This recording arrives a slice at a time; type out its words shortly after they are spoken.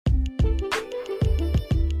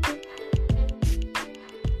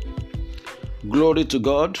Glory to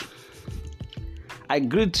God. I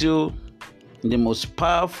greet you in the most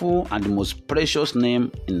powerful and the most precious name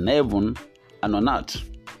in heaven and on earth.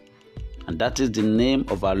 And that is the name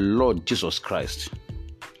of our Lord Jesus Christ,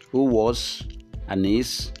 who was and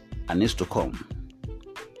is to come.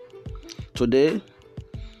 Today,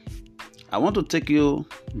 I want to take you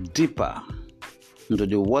deeper into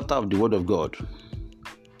the water of the Word of God.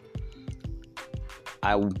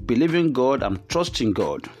 I believe in God, I'm trusting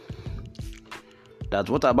God, that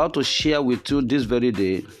what I'm about to share with you this very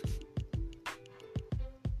day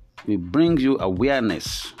will bring you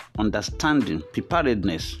awareness, understanding,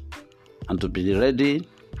 preparedness, and to be ready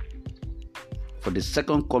for the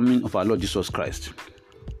second coming of our Lord Jesus Christ.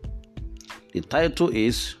 The title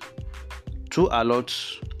is 2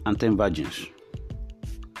 Harlots and 10 Virgins.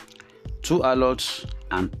 2 Harlots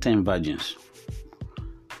and 10 Virgins.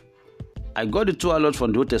 I got the 2 harlots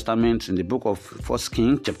from the Old Testament in the book of 1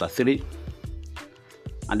 Kings chapter 3,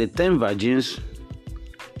 and the 10 virgins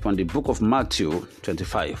from the book of Matthew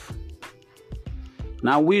 25.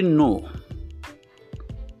 Now we know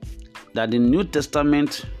that the New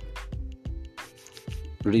Testament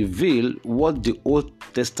reveals what the Old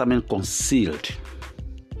Testament concealed,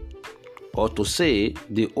 or to say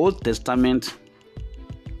the Old Testament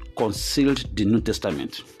concealed the New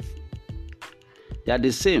Testament. They are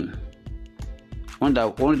the same.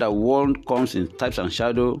 Only that one comes in types and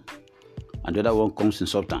shadow, and the other one comes in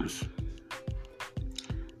substance.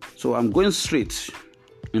 So I'm going straight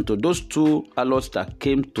into those 2 harlots that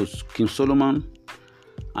came to King Solomon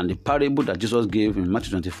and the parable that Jesus gave in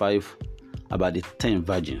Matthew 25 about the 10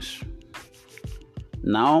 virgins.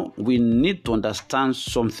 Now we need to understand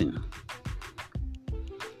something.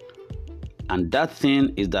 And that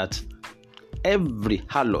thing is that every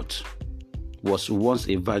harlot was once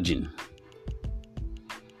a virgin.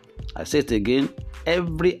 I say it again,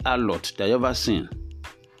 every harlot that you ever seen,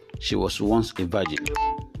 she was once a virgin.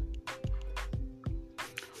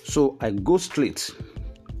 So I go straight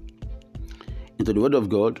into the Word of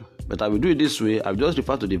God, but I will do it this way. I'll just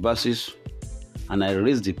refer to the verses and I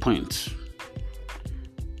raise the point.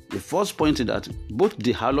 The first point is that both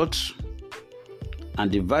the harlots and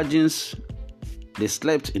the virgins, they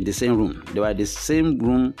slept in the same room. They were in the same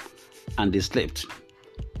room and they slept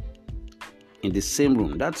in the same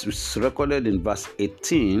room. That's recorded in verse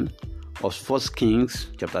 18 of 1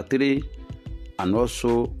 Kings chapter 3 and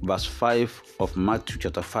also verse 5 of Matthew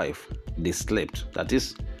chapter 5. They slept. That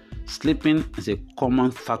is, sleeping is a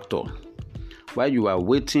common factor. While you are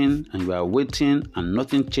waiting and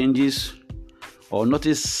nothing changes or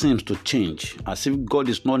nothing seems to change, as if God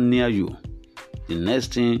is not near you, the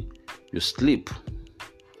next thing you sleep,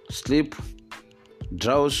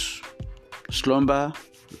 drowse, slumber,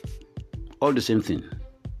 all the same thing.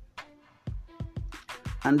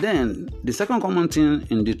 And then the second common thing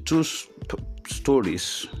in the 2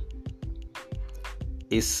 stories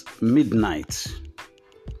is midnight.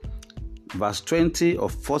 Verse 20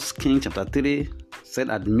 of 1 Kings chapter 3 said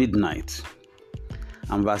at midnight.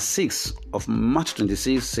 And verse 6 of Matthew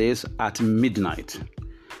 26 says at midnight.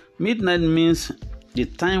 Midnight means the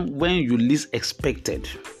time when you least expected.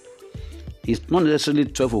 It's not necessarily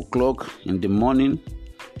 12 o'clock in the morning,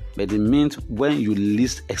 but it means when you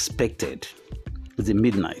least expected. It's the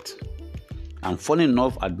midnight. And funny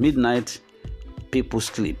enough, at midnight, people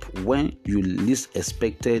sleep. When you least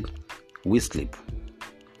expected, we sleep.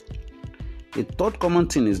 The third common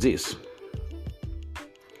thing is this.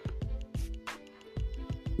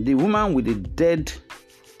 The woman with the dead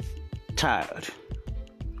child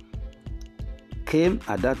came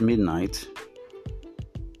at that midnight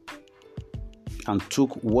and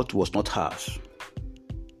took what was not hers.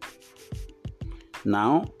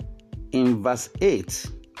 Now, in verse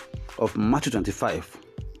 8 of Matthew 25,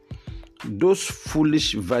 those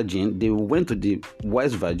foolish virgins, they went to the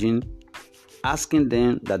wise virgin asking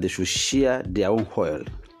them that they should share their own oil.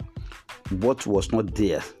 What was not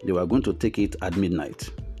there, they were going to take it at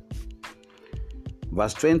midnight.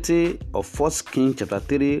 Verse 20 of 1 Kings chapter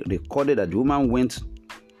 3 recorded that the woman went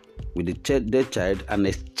with the dead child and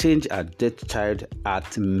exchanged her dead child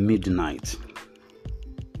at midnight.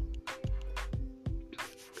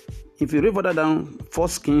 If you read further down, 1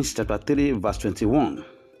 Kings chapter 3 verse 21,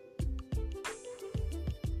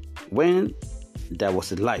 when there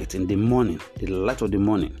was a light in the morning, the light of the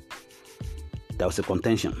morning, there was a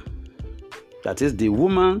contention. That is, the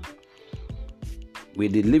woman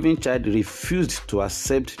with the living child refused to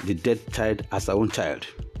accept the dead child as her own child,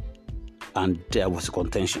 and there was a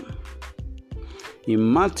contention.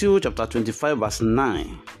 In Matthew chapter 25 verse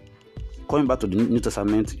 9, coming back to the New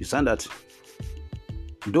Testament, you find that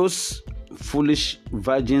those foolish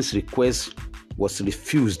virgins' request was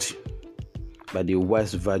refused by the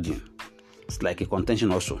wise virgin. It's like a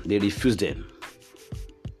contention also. They refused them.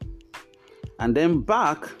 And then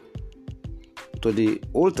back to the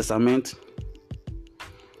Old Testament,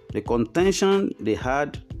 the contention they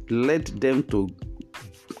had led them to,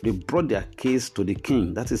 they brought their case to the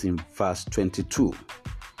king. That is in verse 22.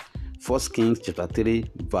 1 Kings chapter 3,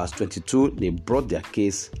 verse 22, they brought their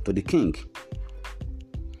case to the king.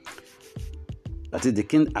 That is, the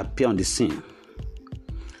king appeared on the scene.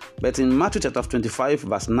 But in Matthew chapter 25,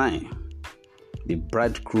 verse 9, the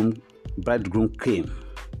bridegroom came.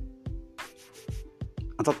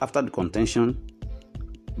 After the contention,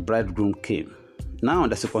 bridegroom came. Now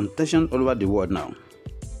there's a contention all over the world now.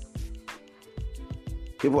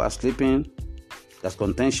 People are sleeping. There's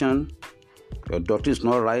contention. Your doctrine is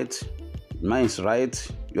not right. Mine is right.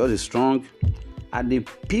 Yours is strong. At the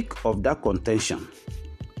peak of that contention,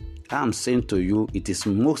 I am saying to you, it is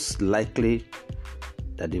most likely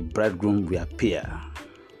that the bridegroom will appear.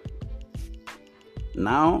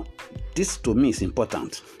 Now, this to me is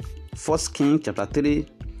important. 1 Kings chapter 3,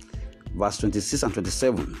 verse 26 and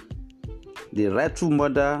 27. The rightful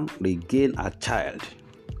mother regained her child.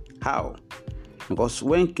 How? Because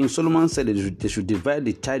when King Solomon said they should divide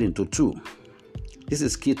the child into two, this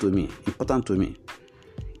is key to me, important to me.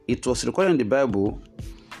 It was recorded in the Bible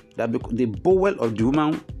that the bowel of the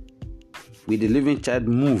woman with the living child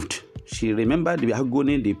moved. She remembered the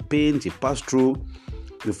agony, the pain she passed through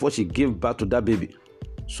before she gave birth to that baby.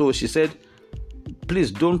 So she said,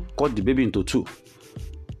 please don't cut the baby into two.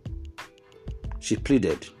 She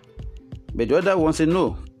pleaded. But the other one said,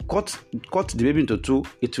 no, cut the baby into two.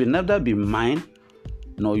 It will neither be mine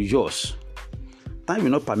nor yours. Time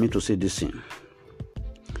will not permit to say this thing.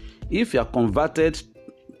 If you are converted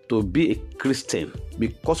to be a Christian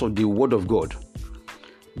because of the word of God,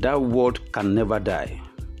 that word can never die.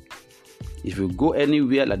 If you go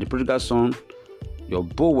anywhere like the prodigal son, your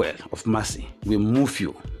bowel of mercy will move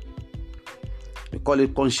you. We call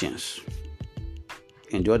it conscience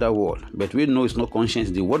in the other world, but we know it's not conscience.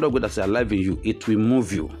 The word of God that's alive in you, it will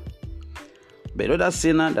move you. But the other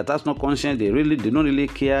sinner that has no conscience, they don't really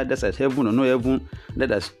care. That's at heaven or no heaven.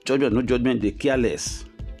 That is judgment or no judgment. They care less.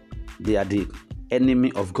 They are the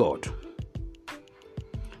enemy of God.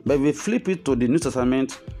 But if we flip it to the New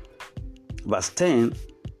Testament, verse 10,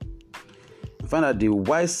 we find that the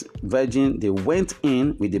wise virgin, they went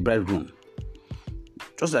in with the bridegroom.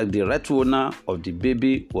 Just like the rightful owner of the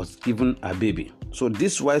baby was given a baby. So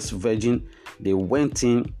this wise virgin, they went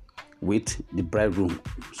in with the bridegroom.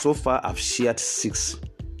 So far, I've shared 6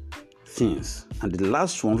 things. And the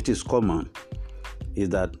last one, which is common, is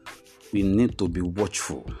that we need to be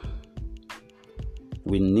watchful.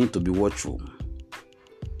 We need to be watchful.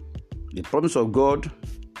 The promise of God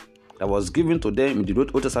that was given to them in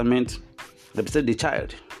the Old Testament represented the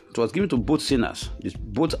child. It was given to both sinners.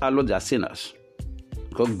 Both Harlots are sinners.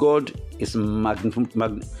 Because God is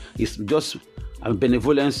just a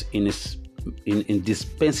benevolence in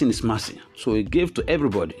dispensing His mercy. So He gave to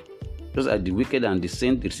everybody. Just like the wicked and the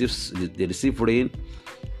saint they receive rain,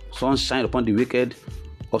 sun shine upon the wicked,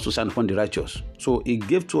 also shine upon the righteous. So He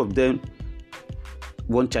gave 2 of them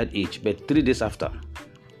 1 child each, but 3 days after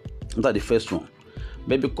the first one.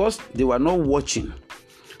 But because they were not watching,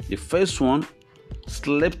 the first one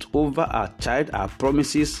slept over her child, her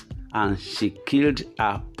promises, and she killed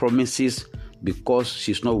her promises because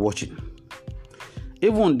she's not watching.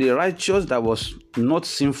 Even the righteous that was not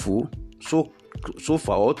sinful, so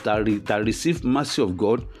far that received mercy of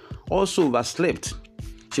God, also overslept.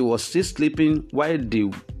 She was still sleeping while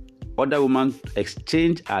the other woman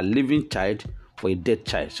exchanged her living child for a dead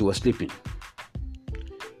child. She was sleeping.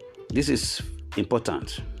 This is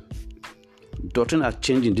important. Doctrine are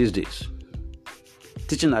changing these days.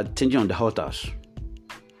 Teaching are changing on the altars.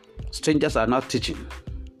 Strangers are not teaching.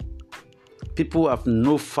 People have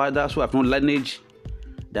no fathers, who have no lineage.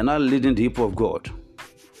 They're not leading the people of God.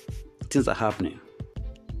 Things are happening.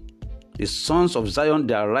 The sons of Zion,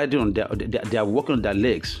 they are riding on they are walking on their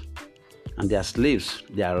legs, and their slaves,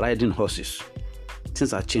 they are riding horses.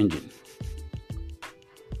 Things are changing.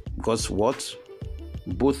 Because what?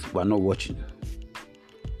 Both were not watching.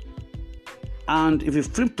 And if you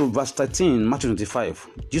flip to verse 13, Matthew 25,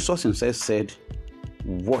 Jesus himself said,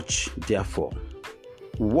 watch therefore,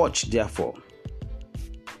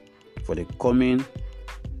 for the coming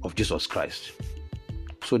of Jesus Christ.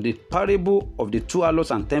 So the parable of the 2 Harlots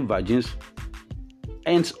and 10 virgins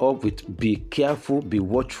ends up with be careful, be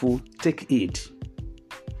watchful, take heed.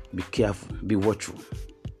 Be careful, be watchful.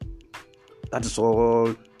 That is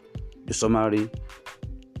all the summary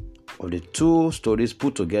of the 2 stories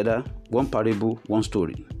put together, 1 parable, 1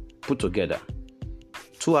 story put together.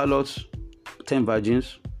 2 Harlots, 10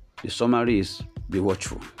 Virgins. The summary is be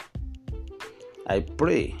watchful. I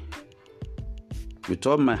pray with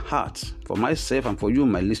all my heart for myself and for you,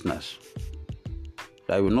 my listeners,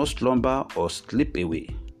 that I will not slumber or slip away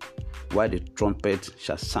while the trumpet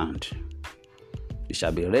shall sound. You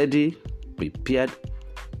shall be ready, prepared,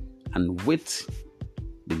 and wait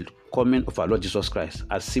the coming of our Lord Jesus Christ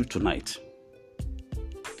as if tonight.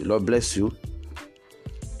 The Lord bless you.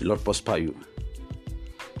 The Lord prosper you.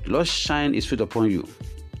 The Lord shine his face upon you,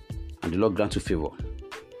 and the Lord grant you favor.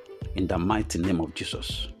 In the mighty name of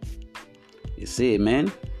Jesus. You say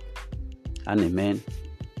amen, and amen,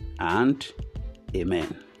 and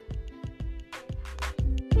amen.